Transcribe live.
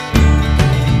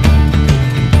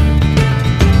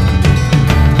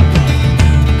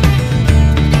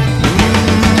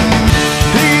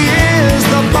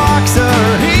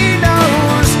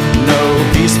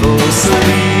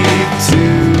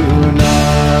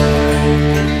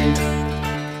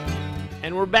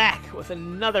we're back with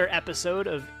another episode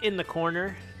of In the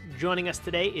Corner. Joining us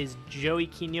today is Joey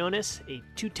Quiñones, a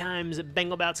 2-times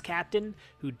Bengal Bouts captain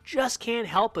who just can't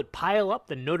help but pile up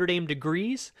the Notre Dame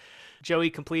degrees.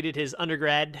 Joey completed his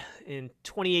undergrad in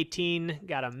 2018,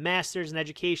 got a master's in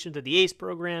education through the ACE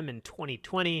program in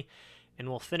 2020, and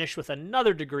will finish with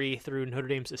another degree through Notre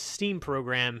Dame's Esteem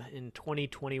program in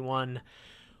 2021.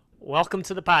 Welcome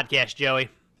to the podcast, Joey.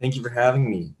 Thank you for having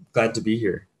me. Glad to be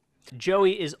here.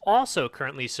 Joey is also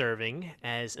currently serving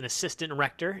as an assistant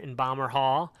rector in Bomber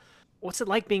Hall. What's it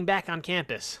like being back on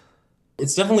campus?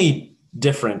 It's definitely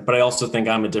different, but I also think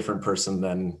I'm a different person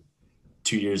than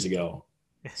 2 years ago.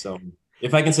 So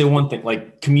if I can say one thing,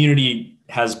 like community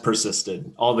has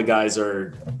persisted. All the guys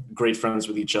are great friends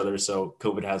with each other, so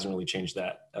COVID hasn't really changed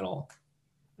that at all.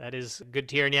 That is good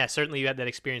to hear. And yeah, certainly you had that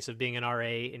experience of being an RA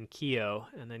in Keo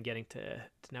and then getting to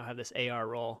now have this AR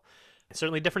role.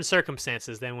 Certainly different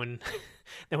circumstances than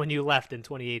when you left in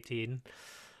 2018.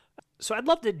 So I'd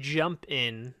love to jump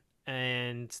in,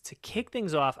 and to kick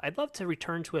things off, I'd love to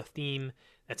return to a theme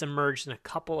that's emerged in a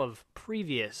couple of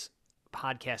previous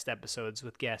podcast episodes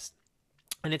with guests.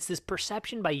 And it's this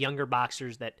perception by younger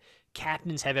boxers that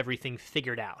captains have everything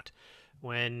figured out,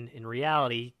 when in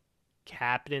reality,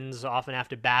 captains often have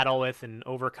to battle with and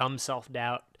overcome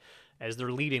self-doubt as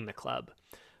they're leading the club.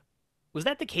 Was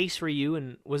that the case for you,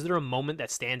 and was there a moment that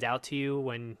stands out to you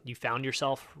when you found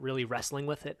yourself really wrestling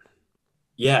with it?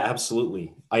 Yeah,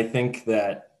 absolutely. I think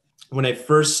that when I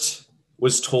first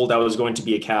was told I was going to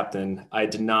be a captain, I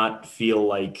did not feel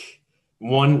like,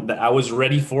 one, that I was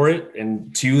ready for it,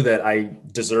 and two, that I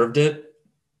deserved it.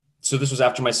 So this was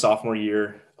after my sophomore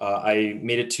year. I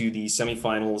made it to the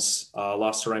semifinals,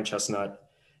 lost to Ryan Chestnut,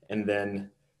 and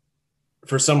then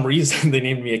for some reason they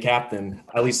named me a captain,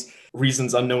 at least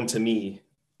reasons unknown to me.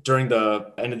 During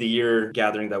the end of the year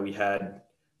gathering that we had,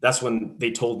 that's when they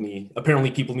told me.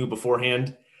 Apparently people knew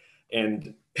beforehand,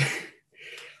 and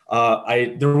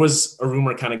there was a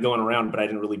rumor kind of going around, but I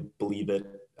didn't really believe it.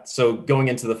 So going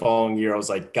into the following year, I was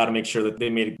like, got to make sure that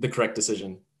they made the correct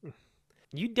decision.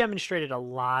 You demonstrated a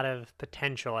lot of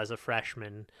potential as a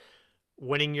freshman,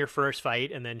 winning your first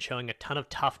fight and then showing a ton of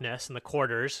toughness in the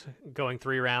quarters, going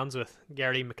 3 rounds with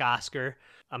Garrity McOsker.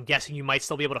 I'm guessing you might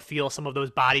still be able to feel some of those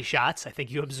body shots. I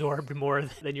think you absorbed more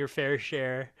than your fair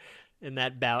share in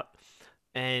that bout.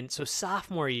 And so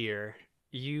sophomore year,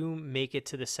 you make it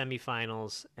to the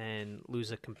semifinals and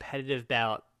lose a competitive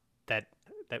bout that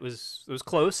was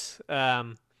close.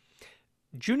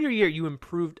 Junior year, you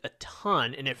improved a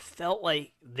ton, and it felt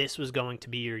like this was going to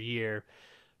be your year.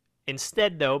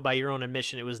 Instead, though, by your own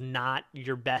admission, it was not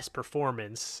your best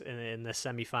performance in the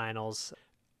semifinals.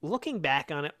 Looking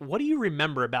back on it, what do you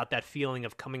remember about that feeling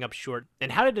of coming up short,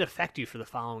 and how did it affect you for the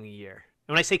following year?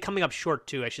 And when I say coming up short,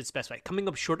 too, I should specify, coming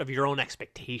up short of your own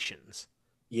expectations.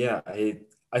 Yeah,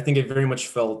 I think it very much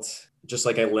felt just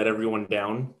like I let everyone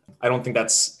down. I don't think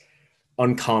that's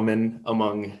uncommon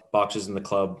among boxers in the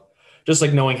club. Just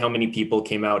like knowing how many people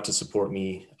came out to support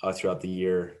me throughout the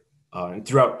year and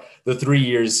throughout the 3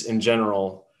 years in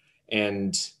general,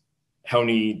 and how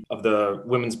many of the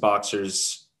women's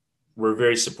boxers were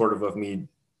very supportive of me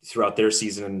throughout their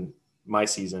season and my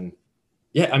season.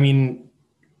 Yeah, I mean,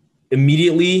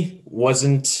 immediately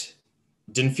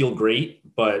didn't feel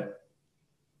great, but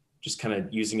just kind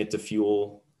of using it to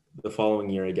fuel the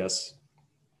following year, I guess.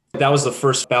 That was the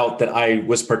first bout that I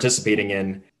was participating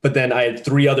in, but then I had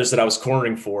 3 others that I was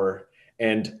cornering for,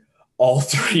 and all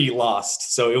 3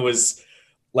 lost. So it was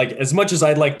like, as much as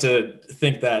I'd like to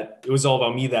think that it was all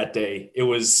about me that day, it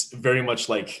was very much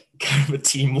like kind of a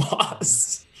team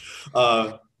loss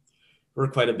for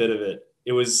quite a bit of it.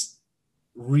 It was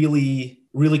really,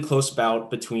 really close bout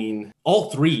between all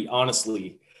 3,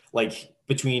 honestly, like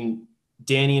between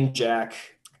Danny and Jack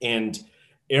and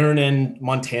Aaron and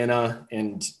Montana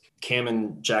and Cam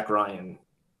and Jack Ryan.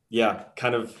 Yeah,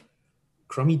 kind of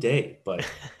crummy day, but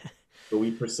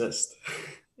we persist.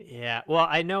 Yeah, well,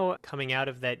 I know coming out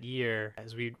of that year,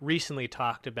 as we recently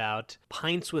talked about,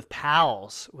 Pints with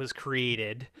Pals was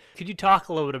created. Could you talk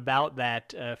a little bit about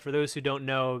that for those who don't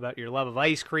know about your love of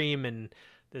ice cream and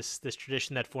this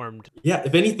tradition that formed? Yeah,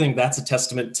 if anything, that's a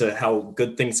testament to how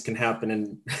good things can happen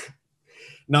in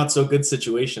not so good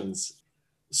situations.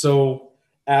 So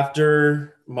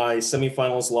after my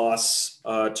semifinals loss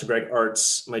to Greg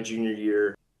Arts my junior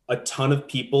year, a ton of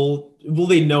people, well,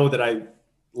 they know that I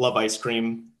love ice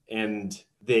cream, and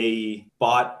they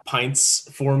bought pints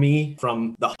for me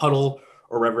from the huddle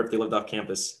or wherever if they lived off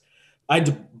campus. I had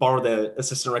to borrow the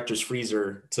assistant rector's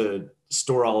freezer to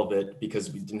store all of it because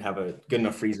we didn't have a good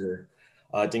enough freezer.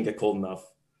 It didn't get cold enough.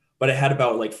 But it had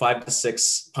about like 5 to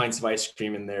 6 pints of ice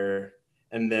cream in there.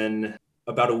 And then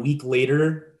about a week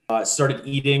later, started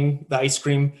eating the ice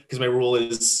cream because my rule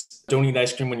is don't eat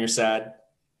ice cream when you're sad.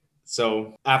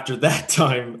 So after that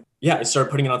time, yeah, I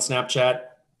started putting it on Snapchat.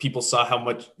 People saw how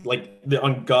much, like the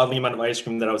ungodly amount of ice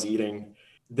cream that I was eating.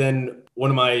 Then one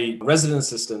of my resident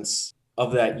assistants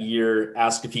of that year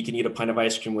asked if he could eat a pint of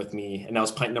ice cream with me. And that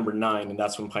was pint number 9. And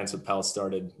that's when Pints with Pals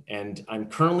started. And I'm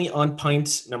currently on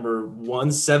pint number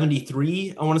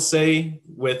 173, I want to say,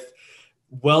 with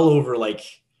well over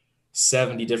like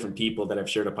 70 different people that I've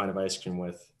shared a pint of ice cream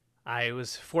with. I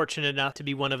was fortunate enough to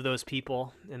be one of those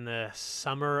people in the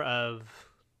summer of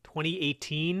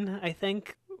 2018, I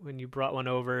think, when you brought one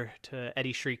over to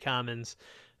Eddy Street Commons,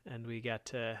 and we got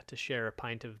to share a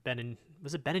pint of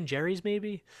was it Ben and Jerry's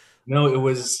maybe? No, it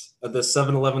was the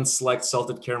 7-Eleven Select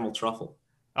Salted Caramel Truffle.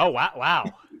 Oh wow,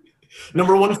 wow.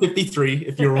 Number 153,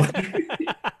 if you're wondering.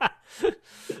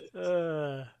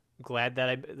 uh, glad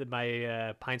that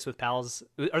my pints with pals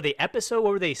are they episode.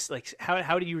 What were they like?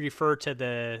 How do you refer to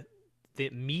the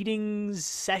meetings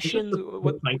sessions? The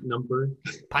What pint number.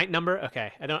 pint number?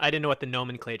 Okay, I didn't know what the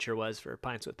nomenclature was for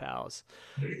pints with pals.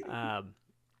 Um,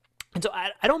 And so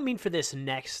I don't mean for this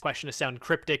next question to sound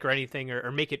cryptic or anything or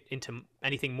make it into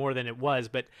anything more than it was,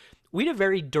 but we had a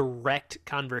very direct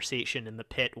conversation in the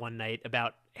pit one night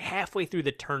about halfway through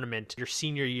the tournament, your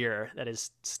senior year, that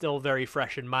is still very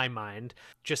fresh in my mind,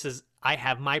 just as I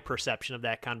have my perception of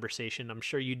that conversation. I'm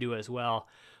sure you do as well.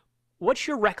 What's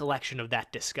your recollection of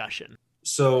that discussion?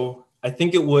 So I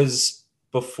think it was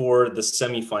before the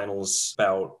semifinals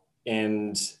bout,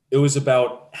 and it was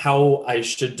about how I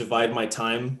should divide my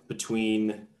time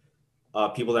between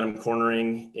people that I'm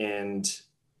cornering and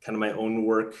kind of my own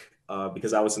work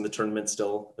because I was in the tournament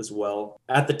still as well.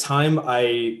 At the time,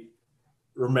 I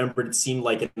remembered it seemed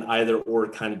like an either or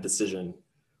kind of decision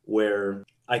where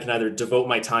I can either devote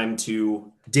my time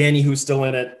to Danny, who's still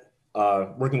in it,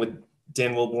 working with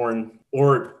Dan Wilborn,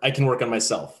 or I can work on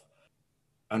myself.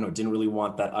 I don't know, didn't really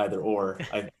want that either or.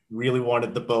 I really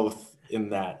wanted the both in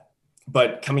that.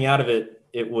 But coming out of it,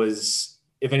 it was,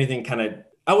 if anything, kind of,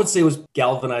 I would say it was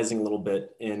galvanizing a little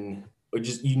bit in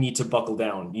just you need to buckle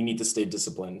down. You need to stay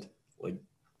disciplined. Like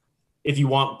if you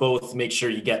want both, make sure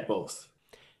you get both.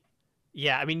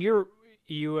 Yeah, I mean,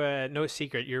 no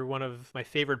secret, you're one of my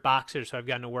favorite boxers who I've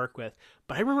gotten to work with.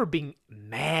 But I remember being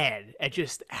mad at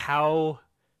just how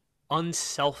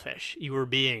unselfish you were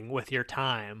being with your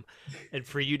time, and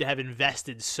for you to have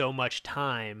invested so much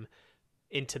time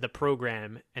into the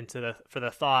program and for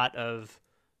the thought of,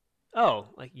 oh,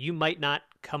 like you might not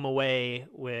come away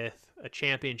with a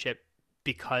championship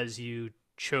because you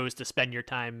chose to spend your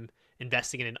time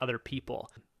investing it in other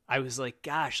people. I was like,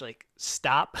 gosh, like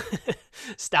stop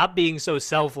stop being so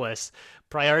selfless.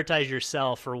 Prioritize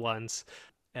yourself for once.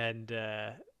 And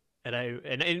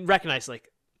and recognize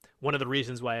like one of the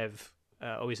reasons why I've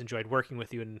always enjoyed working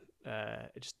with you and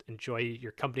just enjoy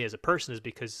your company as a person is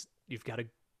because you've got a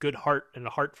good heart and a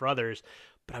heart for others.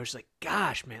 But I was like,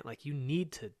 gosh, man, like you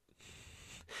need to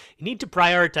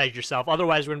prioritize yourself.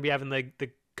 Otherwise, we're gonna be having the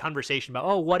conversation about,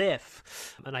 oh, what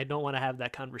if? And I don't want to have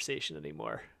that conversation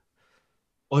anymore.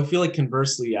 Well, I feel like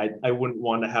conversely, I wouldn't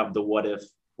want to have the what if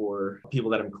for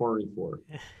people that I'm cornering for.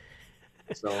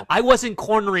 So I wasn't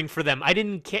cornering for them. I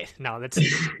didn't care. No, that's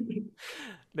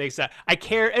makes sense. I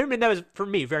care. I mean, that was for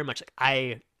me very much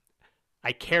like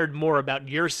I cared more about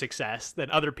your success than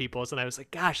other people's, and I was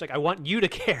like, gosh, like I want you to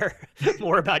care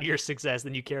more about your success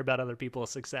than you care about other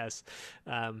people's success.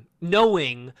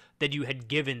 Knowing that you had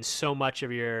given so much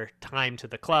of your time to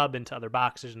the club and to other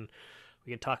boxers, and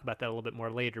we can talk about that a little bit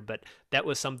more later, but that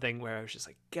was something where I was just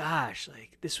like, gosh,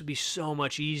 like this would be so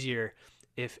much easier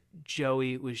if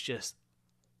Joey was just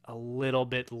a little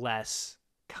bit less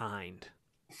kind.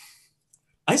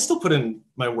 I still put in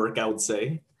my work, I would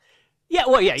say. Yeah,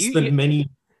 well, yeah, Spent many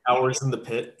hours in the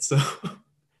pit. So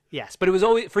yes, but it was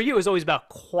always for you. It was always about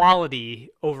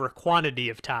quality over quantity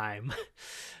of time,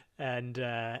 and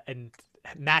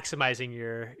maximizing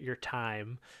your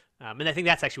time. And I think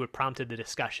that's actually what prompted the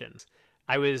discussions.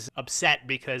 I was upset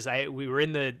because we were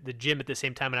in the gym at the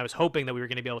same time, and I was hoping that we were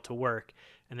going to be able to work,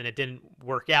 and then it didn't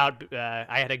work out.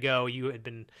 I had to go. You had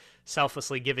been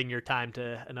selflessly giving your time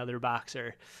to another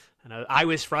boxer, and I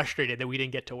was frustrated that we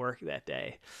didn't get to work that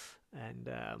day. And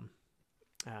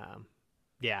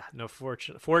yeah, no,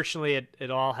 fortunately,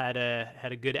 it all had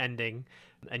a good ending,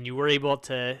 and you were able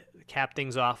to cap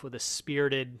things off with a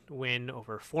spirited win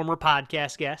over former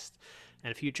podcast guest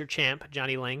and future champ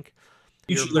Johnny Link.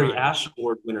 future Larry Ash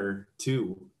Award winner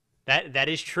too. That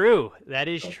is true. That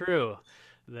is true.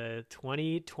 The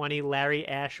 2020 Larry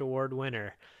Ash Award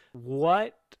winner.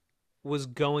 What was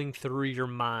going through your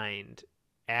mind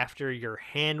after your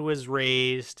hand was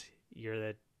raised? You're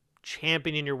the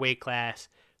champion in your weight class,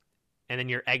 and then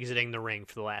you're exiting the ring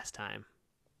for the last time.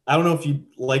 I don't know if you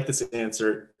like this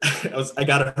answer. I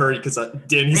gotta hurry because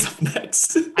Danny's I, up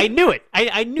next. I knew it.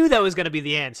 I knew that was going to be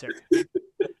the answer.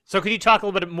 So could you talk a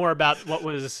little bit more about what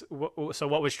was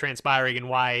transpiring and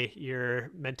why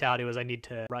your mentality was I need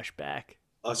to rush back?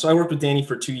 So I worked with Danny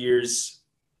for 2 years,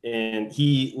 and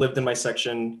he lived in my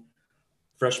section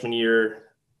freshman year,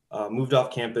 moved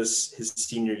off campus his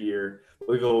senior year.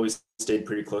 We've always stayed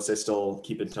pretty close. I still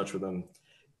keep in touch with him.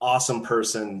 Awesome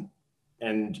person,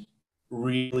 and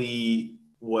really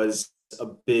was a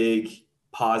big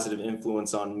positive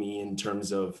influence on me in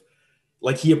terms of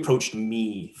like he approached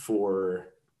me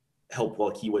for help while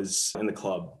he was in the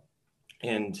club.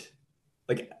 And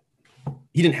like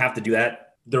he didn't have to do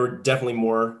that. There were definitely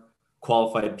more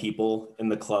qualified people in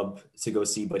the club to go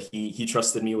see, but he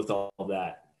trusted me with all of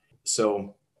that.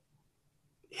 So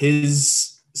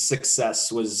his success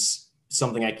was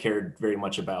something I cared very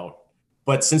much about.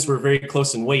 But since we're very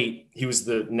close in weight, he was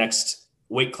the next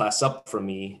weight class up from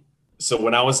me. So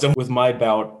when I was done with my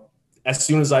bout, as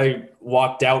soon as I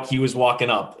walked out, he was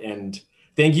walking up. And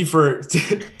thank you for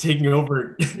taking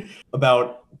over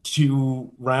about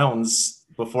 2 rounds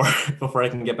before I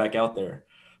can get back out there.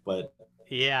 But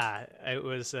Yeah, it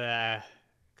was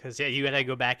because yeah, you had to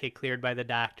go back, get cleared by the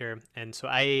doctor, and so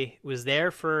I was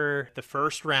there for the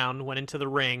first round, went into the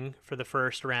ring for the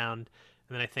first round,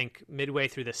 and then I think midway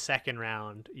through the second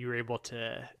round, you were able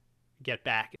to get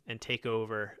back and take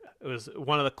over. It was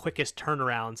one of the quickest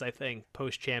turnarounds I think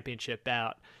post championship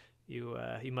bout. You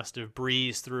must have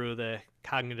breezed through the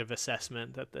cognitive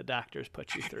assessment that the doctors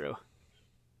put you through.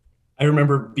 I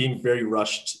remember being very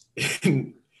rushed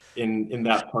in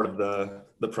that part of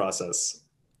the process.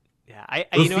 Yeah,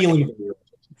 Or you know feeling very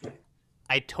rushed.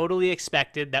 I totally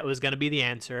expected that was going to be the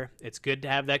answer. It's good to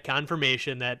have that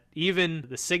confirmation that even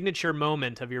the signature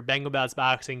moment of your Bengal Bouts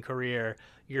boxing career,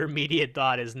 your immediate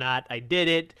thought is not, I did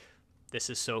it. This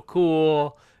is so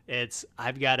cool. It's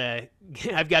I've got to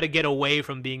I've got to get away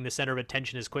from being the center of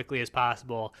attention as quickly as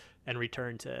possible and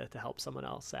return to help someone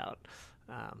else out.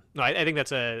 No, I think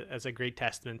that's a great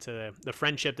testament to the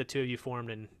friendship the two of you formed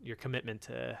and your commitment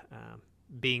to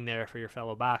being there for your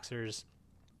fellow boxers.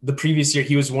 The previous year,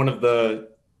 he was one of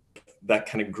that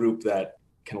kind of group that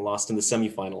kind of lost in the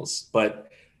semifinals. But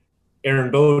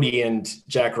Aaron Bodie and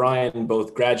Jack Ryan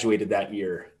both graduated that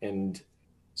year, and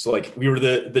so like we were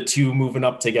the two moving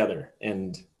up together,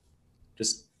 and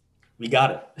just we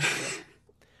got it.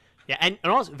 Yeah, and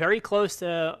also very close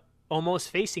to almost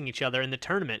facing each other in the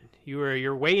tournament.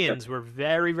 Your weigh-ins were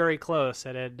very very close.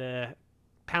 It had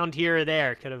pound here or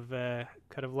there could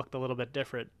have looked a little bit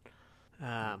different.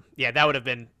 Yeah, that would have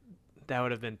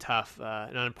been tough.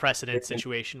 An unprecedented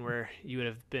situation where you would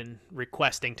have been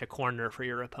requesting to corner for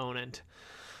your opponent.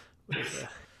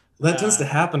 That tends to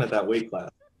happen at that weight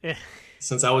class. Yeah,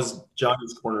 Since I was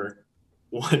Johnny's corner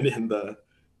one in the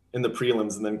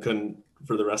prelims, and then couldn't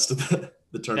for the rest of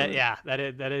the tournament.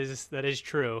 that is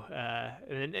true,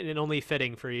 and only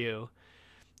fitting for you.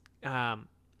 Um,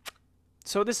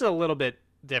 so this is a little bit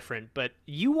different, but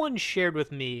you once shared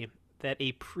with me that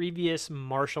a previous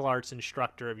martial arts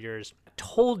instructor of yours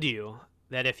told you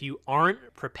that if you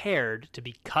aren't prepared to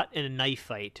be cut in a knife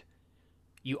fight,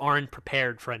 you aren't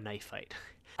prepared for a knife fight.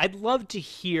 I'd love to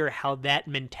hear how that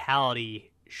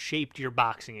mentality shaped your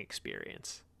boxing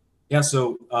experience. Yeah,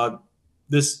 so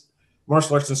this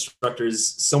martial arts instructor is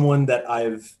someone that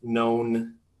I've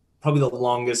known probably the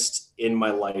longest in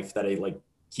my life that I like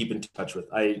keep in touch with.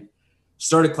 I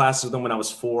started classes with him when I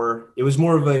was 4. It was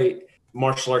more of a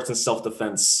martial arts and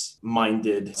self-defense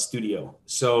minded studio.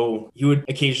 So he would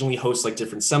occasionally host like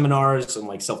different seminars on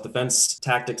like self-defense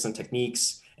tactics and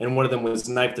techniques. And one of them was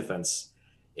knife defense.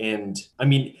 And I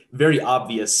mean, very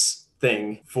obvious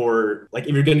thing for like,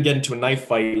 if you're going to get into a knife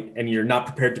fight and you're not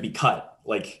prepared to be cut,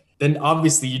 like, then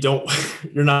obviously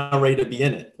you're not ready to be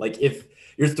in it. Like if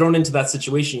you're thrown into that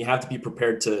situation, you have to be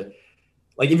prepared to,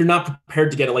 like, if you're not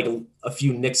prepared to get like a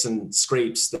few nicks and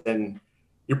scrapes, then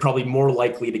you're probably more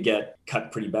likely to get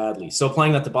cut pretty badly. So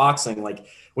applying that to boxing, like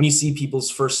when you see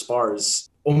people's first spars,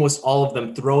 almost all of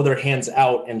them throw their hands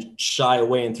out and shy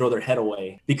away and throw their head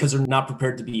away because they're not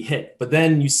prepared to be hit. But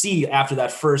then you see after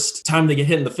that first time they get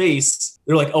hit in the face,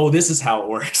 they're like, oh, this is how it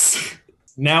works.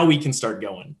 Now we can start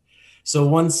going.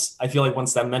 So I feel like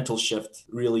once that mental shift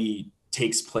really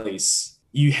takes place,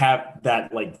 you have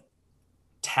that like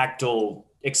tactile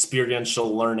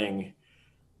experiential learning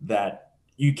that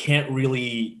you can't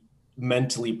really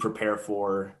mentally prepare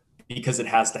for because it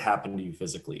has to happen to you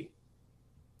physically.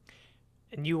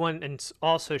 And you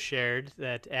also shared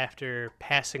that after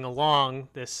passing along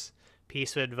this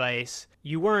piece of advice.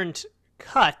 You weren't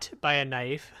cut by a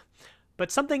knife, but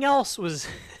something else was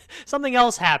something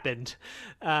else happened.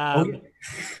 Oh yeah.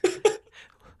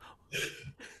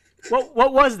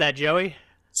 What was that, Joey?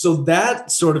 So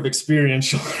that sort of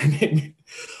experiential learning,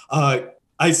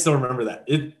 I still remember that.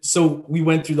 So we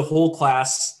went through the whole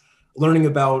class learning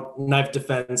about knife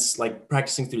defense, like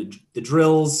practicing through the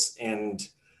drills and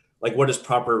like what is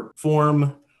proper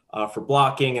form for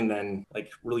blocking, and then like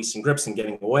releasing grips and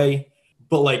getting away.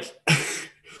 But like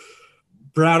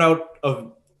brought out a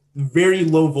very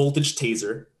low voltage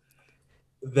taser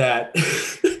that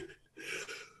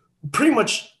pretty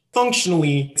much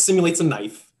functionally simulates a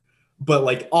knife, but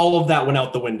like all of that went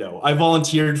out the window. I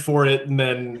volunteered for it, and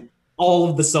then all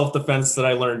of the self-defense that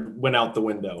I learned went out the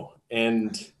window.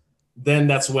 And then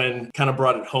that's when kind of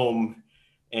brought it home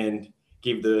and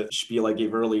gave the spiel I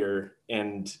gave earlier.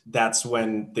 And that's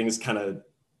when things kind of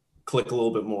click a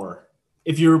little bit more.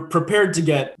 If you're prepared to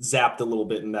get zapped a little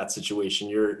bit in that situation,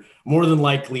 you're more than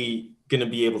likely going to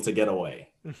be able to get away.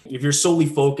 If you're solely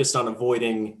focused on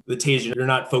avoiding the taser, you're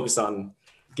not focused on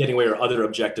getting away or other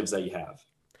objectives that you have.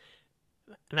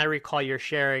 And I recall you're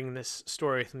sharing this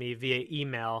story with me via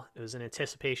email. It was in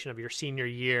anticipation of your senior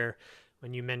year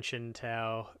when you mentioned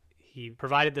how he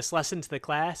provided this lesson to the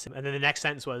class. And then the next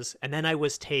sentence was, and then I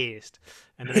was tased.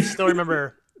 And then I still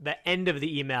remember the end of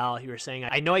the email. You were saying,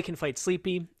 I know I can fight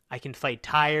sleepy. I can fight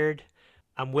tired.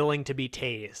 I'm willing to be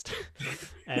tased.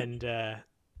 and I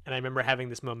remember having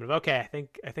this moment of, okay,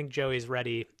 I think Joey's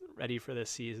ready for this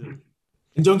season.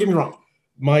 And don't get me wrong,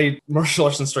 my martial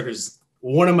arts instructor is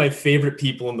one of my favorite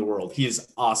people in the world. He is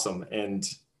awesome, and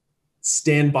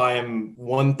stand by him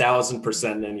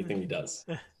 1,000% in anything he does.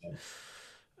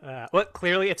 Well,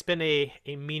 clearly it's been a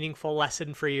meaningful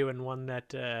lesson for you, and one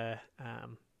that,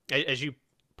 as you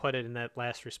put it in that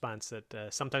last response, that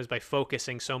sometimes by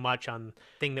focusing so much on the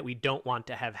thing that we don't want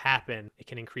to have happen, it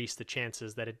can increase the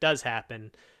chances that it does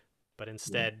happen. But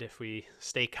instead, if we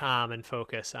stay calm and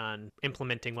focus on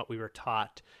implementing what we were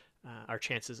taught, our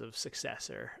chances of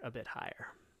success are a bit higher.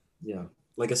 Yeah,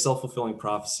 like a self-fulfilling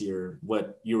prophecy, or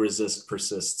what you resist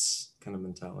persists kind of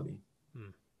mentality.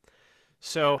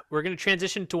 So we're going to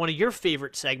transition to one of your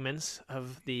favorite segments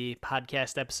of the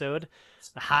podcast episode,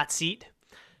 the hot seat.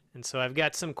 And so I've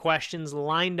got some questions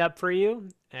lined up for you,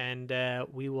 and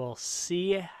we will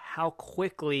see how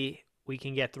quickly we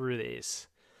can get through these.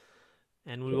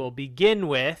 And we will begin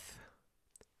with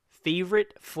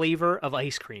favorite flavor of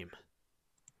ice cream.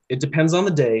 It depends on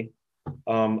the day.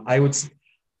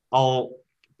 I'll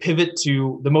pivot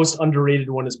to the most underrated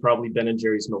one is probably Ben &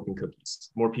 Jerry's Milk and Cookies.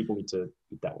 More people need to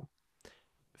eat that one.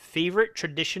 Favorite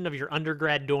tradition of your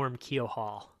undergrad dorm, Keo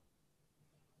Hall?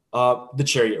 The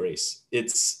chariot race.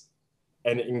 It's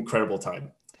an incredible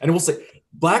time. And I will say,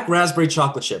 black raspberry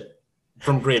chocolate chip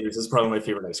from Grader's is probably my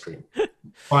favorite ice cream.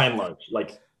 By and large,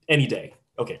 like any day.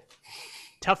 Okay.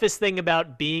 Toughest thing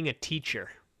about being a teacher?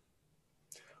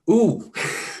 Ooh.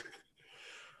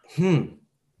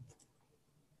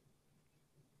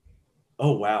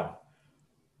 Oh, wow.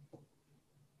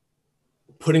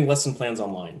 Putting lesson plans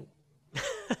online.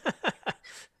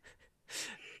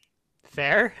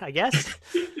 Fair, I guess.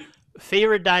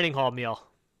 Favorite dining hall meal?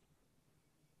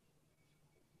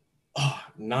 Oh,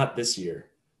 not this year.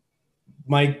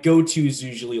 My go-to is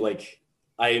usually like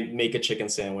I make a chicken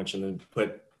sandwich and then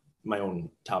put my own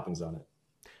toppings on it.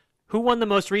 Who won the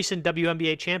most recent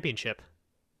WNBA championship?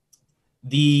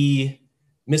 The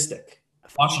Mystic.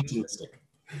 Washington Mystic.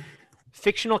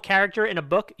 Fictional character in a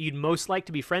book you'd most like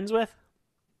to be friends with?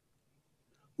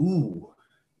 Ooh.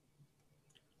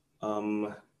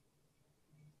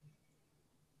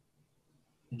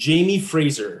 Jamie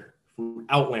Fraser from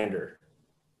Outlander.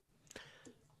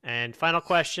 And final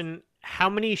question, how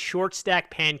many short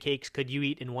stack pancakes could you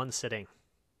eat in one sitting?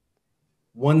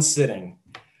 One sitting.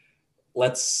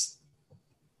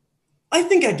 I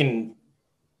think I can,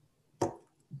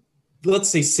 let's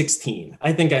say 16.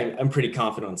 I think I'm pretty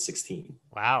confident on 16.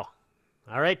 Wow.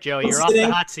 All right, Joe, you're off the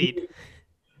hot seat.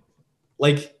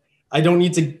 Like, I don't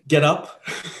need to get up.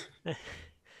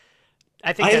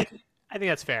 I think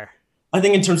that's fair. I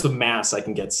think in terms of mass, I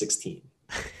can get 16.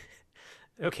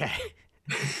 Okay.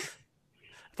 If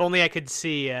only I could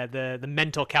see the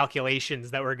mental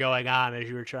calculations that were going on as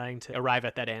you were trying to arrive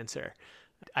at that answer.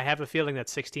 I have a feeling that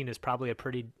 16 is probably a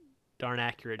pretty darn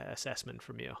accurate assessment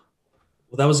from you.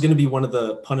 Well, that was going to be one of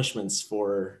the punishments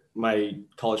for my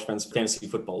college friends fantasy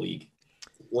football league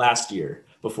last year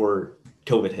before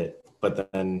COVID hit.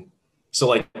 But then, so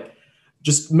like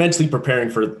just mentally preparing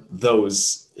for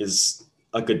those is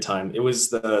a good time. It was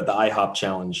the IHOP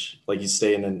challenge. Like you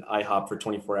stay in an IHOP for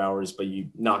 24 hours, but you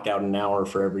knock out an hour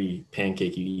for every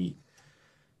pancake you eat.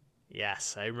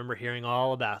 Yes, I remember hearing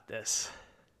all about this.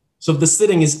 So if the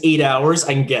sitting is 8 hours,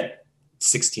 I can get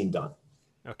 16 done.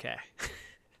 Okay.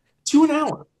 2 an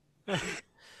hour.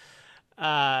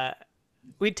 uh,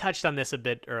 we touched on this a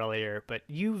bit earlier, but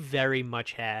you very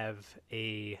much have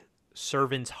a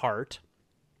servant's heart.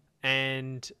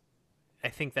 And I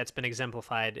think that's been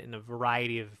exemplified in a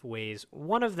variety of ways.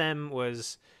 One of them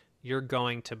was you're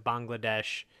going to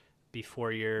Bangladesh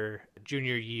before your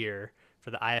junior year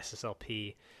for the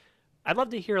ISSLP. I'd love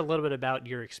to hear a little bit about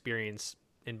your experience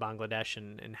in Bangladesh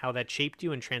and how that shaped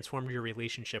you and transformed your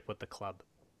relationship with the club.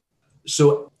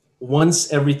 So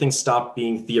once everything stopped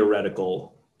being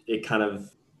theoretical, it kind of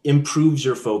improves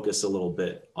your focus a little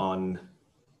bit on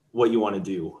what you want to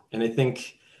do. And I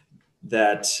think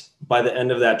that by the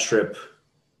end of that trip,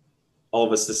 all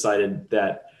of us decided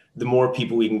that the more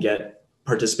people we can get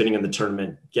participating in the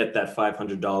tournament, get that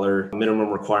 $500 minimum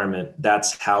requirement,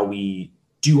 that's how we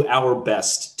do our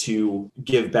best to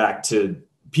give back to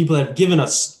people that have given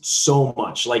us so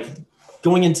much. Like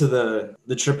going into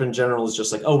the trip in general is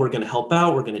just like, oh, we're going to help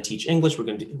out, we're going to teach English,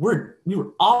 we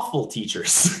were awful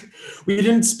teachers. We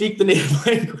didn't speak the native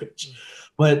language.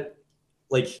 But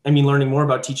like, I mean, learning more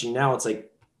about teaching now, it's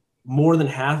like more than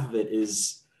half of it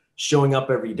is showing up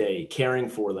every day, caring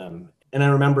for them. And I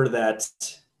remember that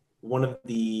one of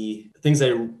the things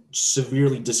I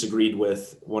severely disagreed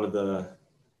with one of the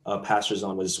pastors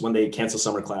on was when they cancel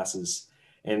summer classes.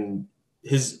 And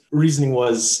his reasoning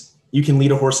was, you can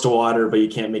lead a horse to water, but you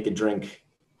can't make it drink.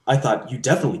 I thought, you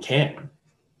definitely can.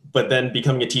 But then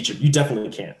becoming a teacher, you definitely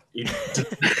can't. You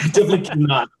definitely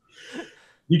cannot.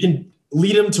 You can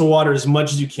lead them to water as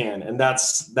much as you can, and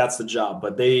that's the job.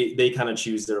 But they kind of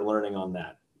choose their learning on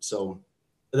that. So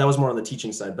that was more on the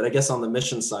teaching side. But I guess on the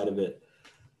mission side of it,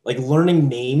 like learning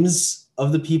names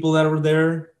of the people that were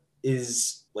there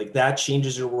is like that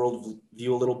changes your world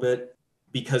view a little bit,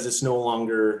 because it's no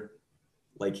longer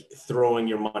like throwing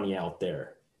your money out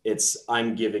there. It's,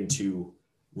 I'm giving to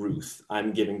Ruth,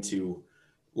 I'm giving to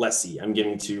Leslie, I'm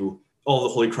giving to all the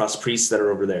Holy Cross priests that are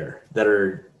over there that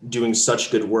are doing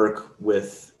such good work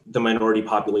with the minority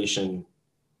population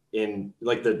in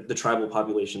like the tribal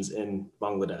populations in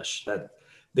Bangladesh, that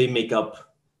they make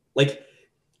up. Like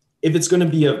if it's going to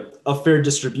be a fair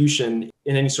distribution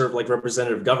in any sort of like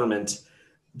representative government,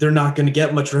 they're not going to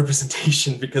get much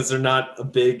representation because they're not a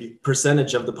big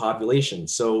percentage of the population.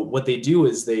 So what they do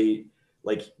is they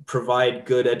like provide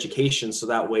good education, so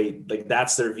that way like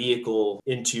that's their vehicle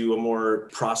into a more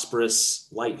prosperous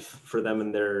life for them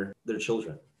and their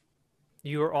children.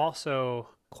 You are also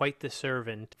quite the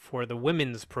servant for the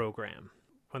women's program.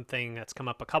 One thing that's come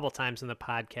up a couple times in the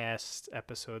podcast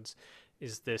episodes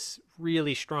is this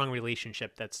really strong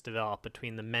relationship that's developed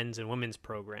between the men's and women's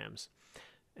programs.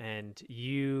 And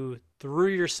you threw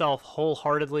yourself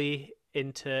wholeheartedly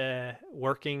into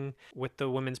working with the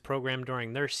women's program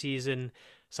during their season.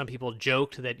 Some people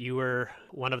joked that you were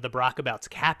one of the Brockabouts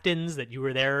captains, that you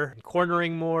were there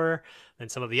cornering more than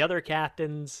some of the other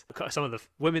captains. Some of the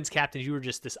women's captains, you were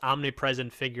just this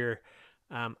omnipresent figure.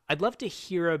 I'd love to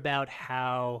hear about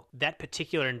how that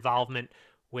particular involvement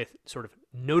with sort of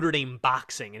Notre Dame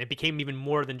boxing, and it became even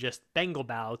more than just Bengal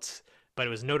bouts, but it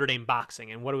was Notre Dame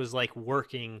boxing, and what it was like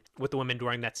working with the women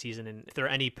during that season, and if there are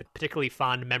any particularly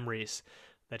fond memories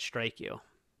that strike you.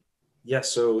 Yeah,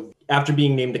 so after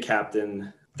being named the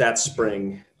captain that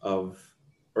spring or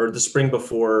the spring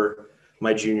before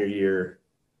my junior year,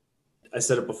 I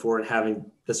said it before, and having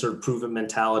this sort of proven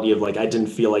mentality of like, I didn't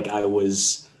feel like I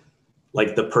was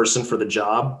like the person for the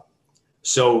job.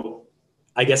 So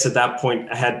I guess at that point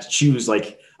I had to choose,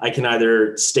 like, I can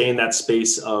either stay in that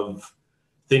space of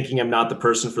thinking I'm not the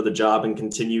person for the job and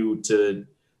continue to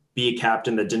be a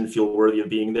captain that didn't feel worthy of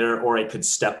being there, or I could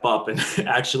step up and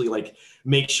actually like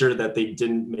make sure that they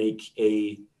didn't make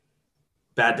a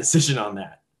bad decision on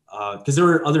that. Because there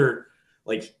were other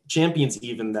like champions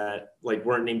even that like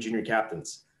weren't named junior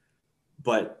captains,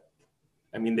 but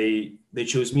I mean they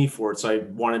chose me for it, so I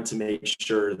wanted to make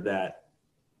sure that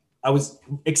I was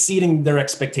exceeding their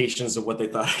expectations of what they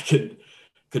thought I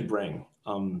could bring.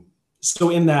 So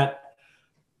in that,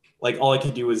 like all I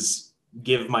could do is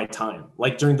give my time.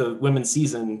 Like during the women's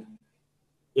season,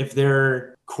 if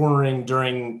they're cornering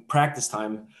during practice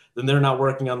time, then they're not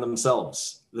working on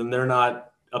themselves. Then they're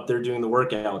not up there doing the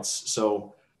workouts.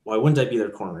 So why wouldn't I be there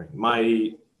cornering?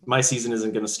 My season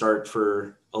isn't going to start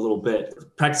for a little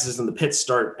bit. Practices in the pits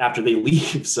start after they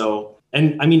leave. So,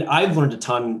 and I mean, I've learned a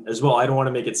ton as well. I don't want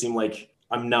to make it seem like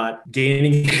I'm not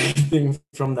gaining anything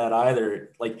from that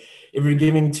either. Like if you're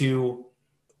giving to,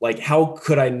 like, how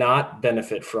could I not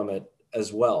benefit from it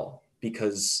as well?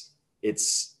 Because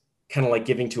it's kind of like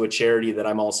giving to a charity that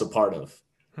I'm also part of.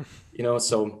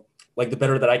 So like the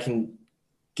better that I can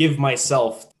give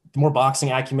myself, the more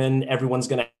boxing acumen everyone's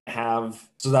going to have,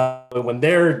 so that when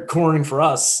they're cornering for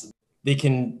us, they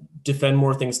can defend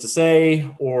more things to say,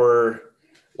 or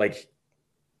like,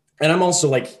 and I'm also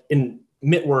like in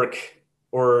mitt work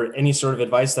or any sort of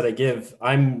advice that I give,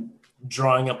 I'm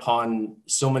drawing upon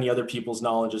so many other people's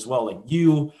knowledge as well. Like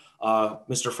you,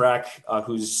 Mr. Frack,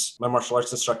 who's my martial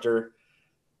arts instructor,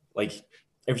 like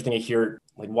everything I hear,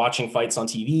 like watching fights on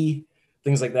TV,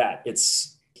 things like that.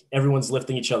 It's everyone's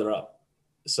lifting each other up.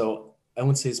 So I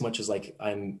wouldn't say as much as like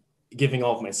I'm giving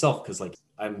all of myself, because like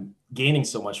I'm gaining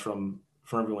so much from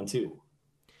everyone too.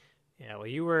 Yeah, well,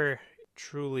 you were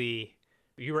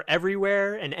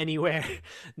everywhere and anywhere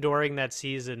during that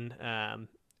season,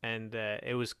 and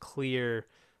it was clear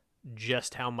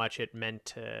just how much it meant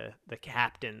to the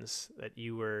captains that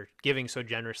you were giving so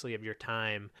generously of your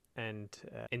time and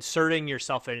inserting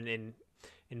yourself in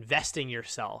investing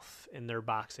yourself in their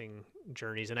boxing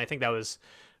journeys. And I think that was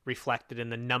reflected in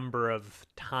the number of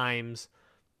times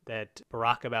that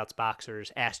Barack About's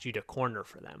boxers asked you to corner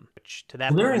for them, which to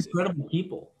that Well, point they're was incredible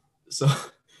people. So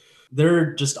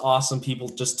they're just awesome people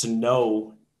just to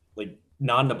know, like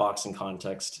not in a boxing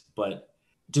context, but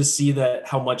just see that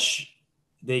how much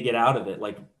they get out of it.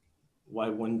 Like, why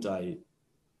wouldn't I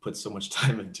put so much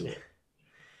time into it?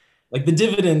 Like the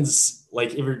dividends,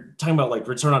 like if you're talking about like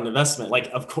return on investment, like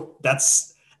of course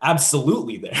that's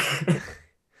absolutely there.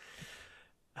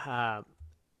 uh,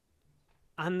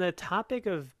 on the topic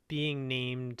of being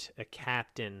named a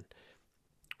captain.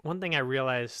 One thing I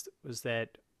realized was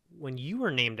that when you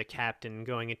were named a captain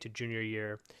going into junior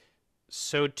year,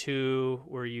 so too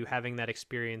were you having that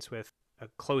experience with a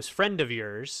close friend of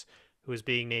yours who was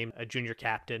being named a junior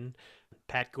captain,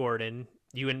 Pat Gordon.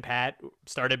 You and Pat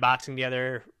started boxing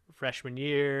together freshman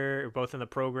year, both in the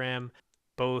program,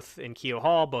 both in Keogh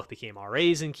Hall, both became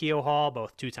RAs in Keogh Hall,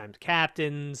 both two times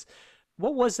captains.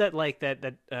 What was that like?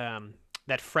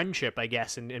 That friendship, I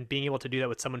guess, and being able to do that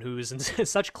with someone who's in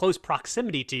such close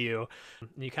proximity to you,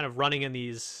 and you kind of running in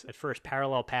these at first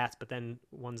parallel paths, but then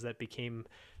ones that became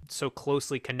so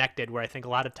closely connected. Where I think a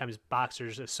lot of times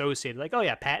boxers associated, like, oh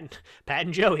yeah, Pat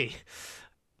and Joey.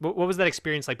 What was that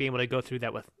experience like being able to go through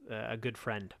that with a good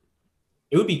friend?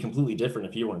 It would be completely different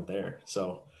if you weren't there.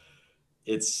 So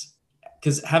it's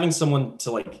because having someone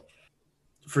to like,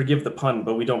 forgive the pun,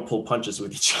 but we don't pull punches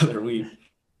with each other. We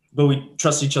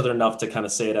trust each other enough to kind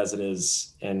of say it as it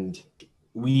is, and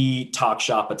we talk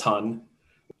shop a ton.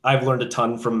 I've learned a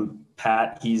ton from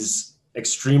Pat. He has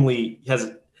extremely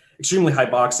high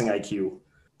boxing IQ.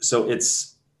 So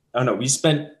it's, I don't know, we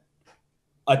spent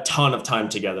a ton of time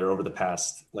together over the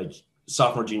past like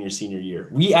sophomore, junior, senior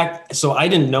year. So I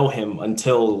didn't know him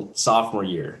until sophomore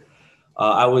year.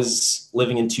 I was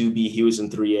living in 2B, he was in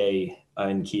 3A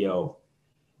in Keogh.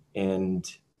 And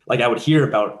like I would hear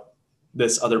about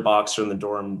this other boxer in the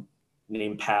dorm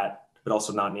named Pat, but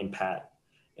also not named Pat.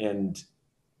 And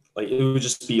like it would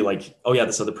just be like, oh yeah,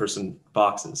 this other person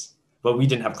boxes. But we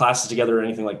didn't have classes together or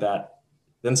anything like that.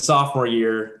 Then sophomore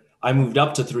year, I moved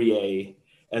up to 3A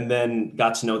and then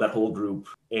got to know that whole group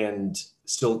and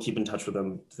still keep in touch with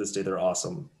them to this day. They're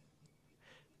awesome.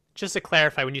 Just to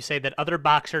clarify, when you say that other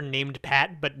boxer named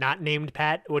Pat but not named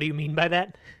Pat, what do you mean by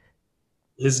that?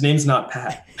 His name's not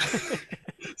Pat.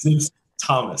 His name's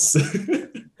Thomas.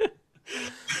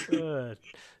 uh,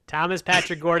 Thomas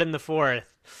Patrick Gordon the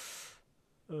fourth.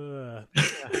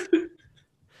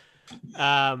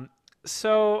 Um,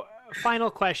 so,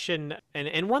 final question,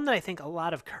 and one that I think a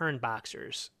lot of current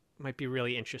boxers might be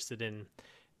really interested in.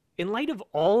 In light of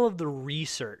all of the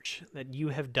research that you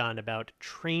have done about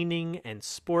training and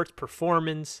sports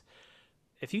performance,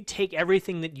 if you take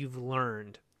everything that you've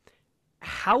learned,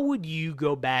 how would you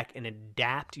go back and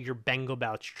adapt your Bengal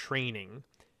Bouch training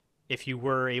if you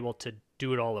were able to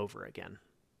do it all over again?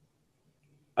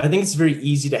 I think it's very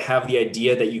easy to have the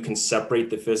idea that you can separate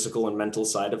the physical and mental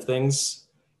side of things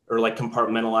or like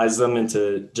compartmentalize them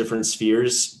into different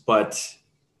spheres. But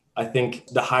I think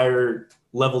the higher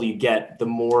level you get, the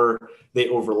more they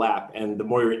overlap and the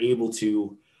more you're able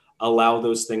to allow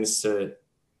those things to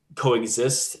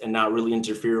coexist and not really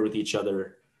interfere with each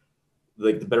other,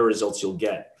 like the better results you'll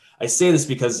get. I say this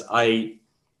because I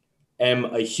am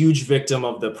a huge victim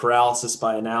of the paralysis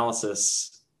by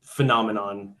analysis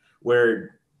phenomenon,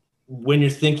 where when you're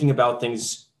thinking about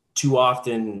things too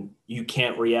often, you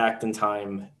can't react in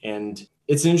time. And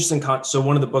it's an interesting so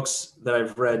one of the books that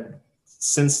I've read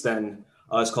since then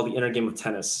is called The Inner Game of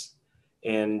Tennis.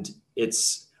 And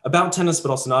it's about tennis,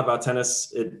 but also not about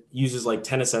tennis. It uses like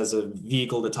tennis as a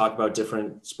vehicle to talk about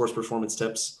different sports performance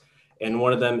tips. And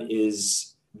one of them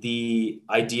is the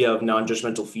idea of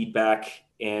non-judgmental feedback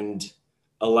and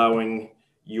allowing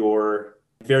your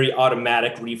very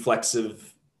automatic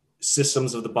reflexive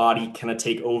systems of the body kind of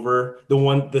take over.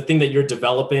 The thing that you're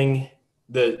developing,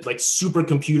 the like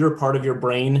supercomputer part of your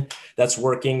brain that's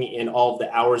working in all of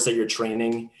the hours that you're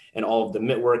training and all of the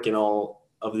mitt work and all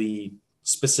of the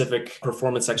specific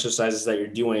performance exercises that you're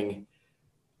doing,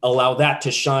 allow that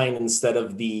to shine instead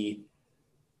of the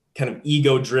kind of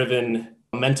ego driven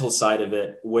mental side of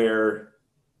it, where,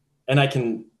 and I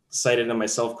can cite it on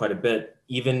myself quite a bit,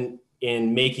 even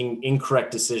in making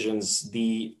incorrect decisions,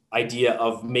 the idea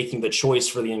of making the choice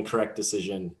for the incorrect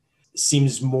decision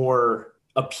seems more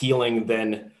appealing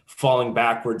than falling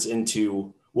backwards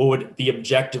into what would be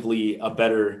objectively a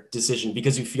better decision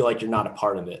because you feel like you're not a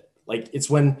part of it. Like it's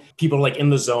when people are like in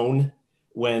the zone,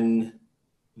 when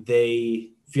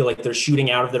they feel like they're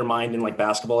shooting out of their mind in like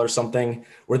basketball or something,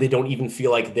 where they don't even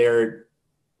feel like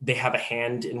they have a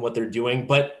hand in what they're doing,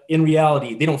 but in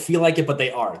reality, they don't feel like it, but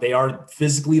they are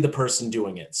physically the person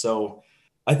doing it. So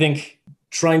I think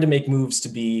trying to make moves to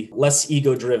be less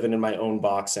ego driven in my own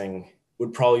boxing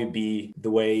would probably be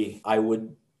the way I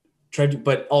would try to,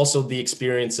 but also the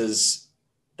experiences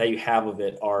that you have of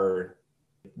it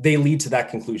they lead to that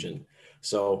conclusion.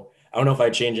 So I don't know if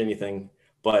I'd change anything,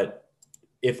 but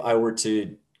if I were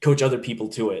to coach other people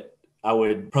to it, I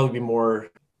would probably be more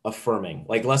affirming,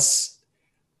 like less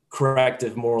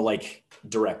corrective, more like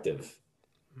directive.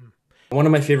 One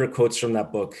of my favorite quotes from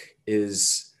that book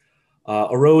is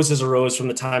a rose is a rose from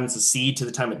the time it's a seed to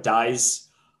the time it dies.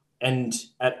 And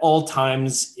at all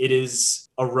times, it is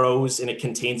a rose and it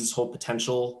contains its whole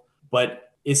potential,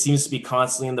 but it seems to be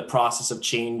constantly in the process of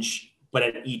change. But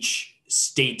at each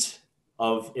state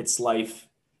of its life,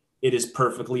 it is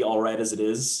perfectly all right as it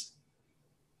is.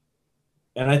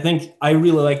 And I think I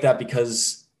really like that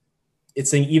because it's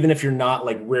saying even if you're not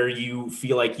like where you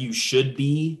feel like you should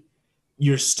be,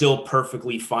 you're still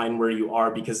perfectly fine where you are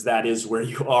because that is where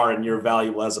you are and you're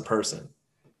valuable as a person.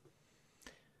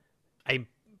 I'm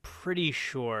pretty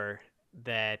sure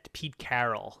that Pete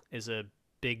Carroll is a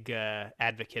big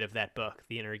advocate of that book,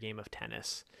 The Inner Game of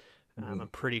Tennis. Mm-hmm. I'm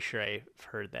pretty sure I've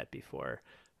heard that before.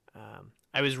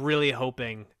 I was really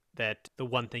hoping that the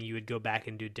one thing you would go back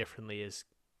and do differently is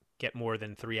get more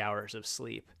than 3 hours of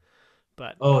sleep.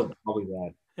 But Oh, probably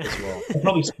that as well. I'll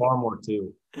probably spar more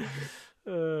too.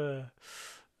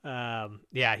 uh,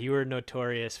 yeah, you were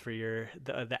notorious for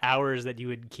the hours that you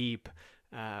would keep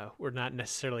were not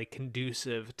necessarily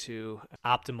conducive to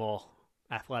optimal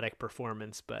athletic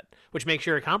performance, but which makes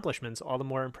your accomplishments all the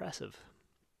more impressive.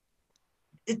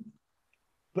 It,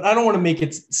 but I don't want to make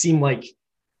it seem like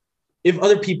if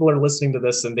other people are listening to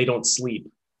this and they don't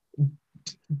sleep,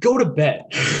 go to bed.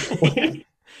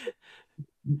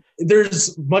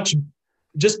 There's much,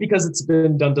 just because it's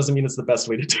been done doesn't mean it's the best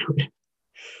way to do it.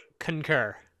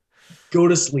 Concur. Go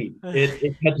to sleep.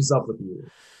 It catches up with you,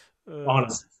 Uh,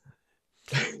 honestly.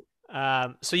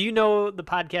 so you know the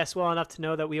podcast well enough to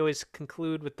know that we always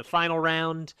conclude with the final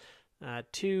round.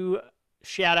 Two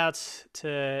shout outs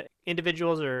to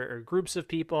individuals or groups of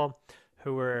people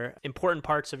who were important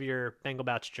parts of your Bengal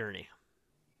Bouch journey.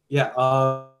 Yeah.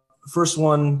 First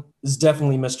one is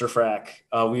definitely Mr.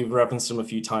 Frack. We've referenced him a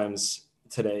few times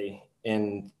today.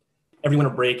 And every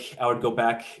winter break, I would go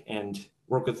back and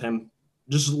work with him,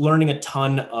 just learning a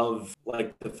ton of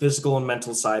like the physical and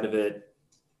mental side of it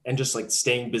and just like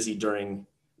staying busy during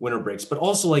winter breaks. But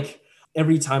also like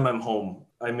every time I'm home,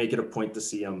 I make it a point to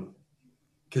see him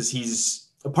because he's,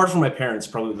 apart from my parents,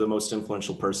 probably the most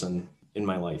influential person in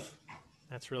my life.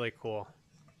 That's really cool.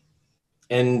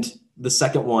 And the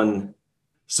second one,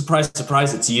 surprise,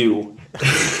 surprise, it's you.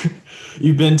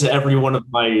 You've been to every one of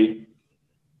my,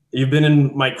 you've been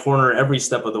in my corner every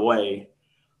step of the way.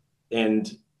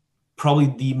 And probably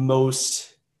the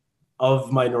most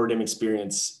of my Notre Dame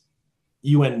experience,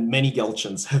 you and many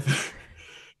Gelchins have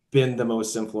been the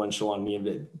most influential on me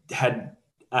and had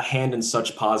a hand in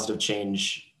such positive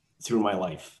change through my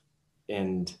life.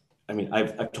 And I mean,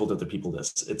 I've told other people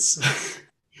this. It's,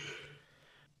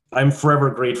 I'm forever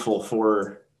grateful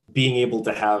for being able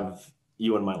to have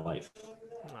you in my life.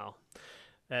 Well,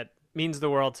 that means the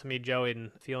world to me, Joey,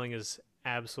 and the feeling is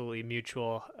absolutely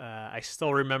mutual. I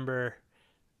still remember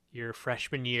your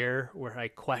freshman year where I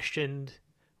questioned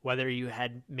whether you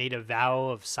had made a vow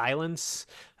of silence.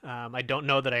 I don't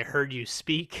know that I heard you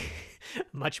speak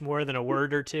much more than a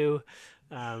word or two,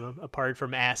 apart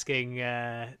from asking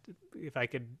if I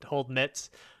could hold mitts.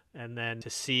 And then to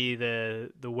see the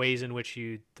ways in which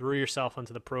you threw yourself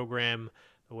onto the program,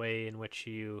 the way in which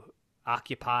you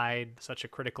occupied such a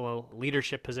critical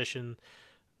leadership position,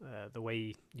 the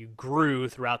way you grew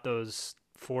throughout those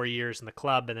 4 years in the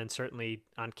club and then certainly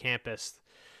on campus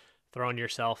throwing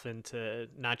yourself into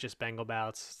not just Bengal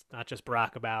bouts, not just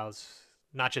Baraka bouts,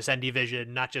 not just N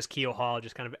Division, not just Keo Hall,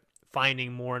 just kind of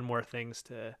finding more and more things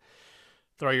to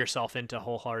throw yourself into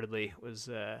wholeheartedly was,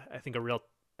 I think,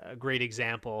 a great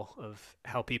example of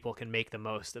how people can make the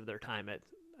most of their time at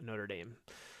Notre Dame.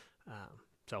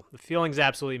 So the feeling's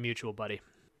absolutely mutual, buddy.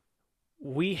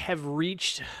 We have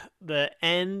reached the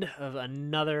end of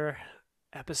another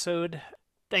episode.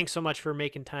 Thanks so much for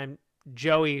making time.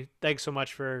 Joey, thanks so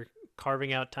much for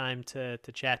carving out time to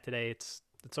chat today. It's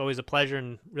always a pleasure,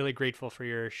 and really grateful for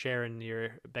your sharing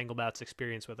your Bengal Bouts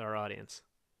experience with our audience.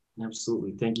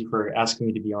 Absolutely. Thank you for asking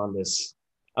me to be on this.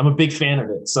 I'm a big fan of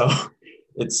it, so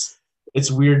it's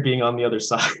weird being on the other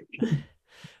side.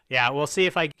 Yeah, we'll see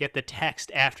if I get the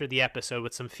text after the episode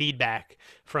with some feedback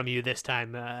from you this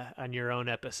time on your own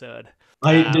episode.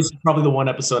 This is probably the one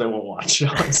episode I won't watch.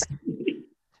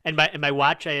 And by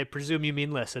watch, I presume you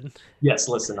mean listen. Yes,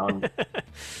 listen on.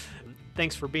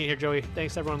 Thanks for being here, Joey.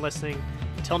 Thanks everyone listening.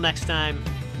 Until next time,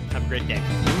 have a great day.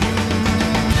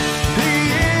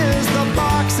 He is the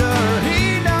boxer.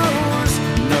 He knows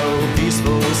no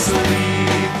peaceful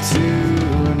sleep to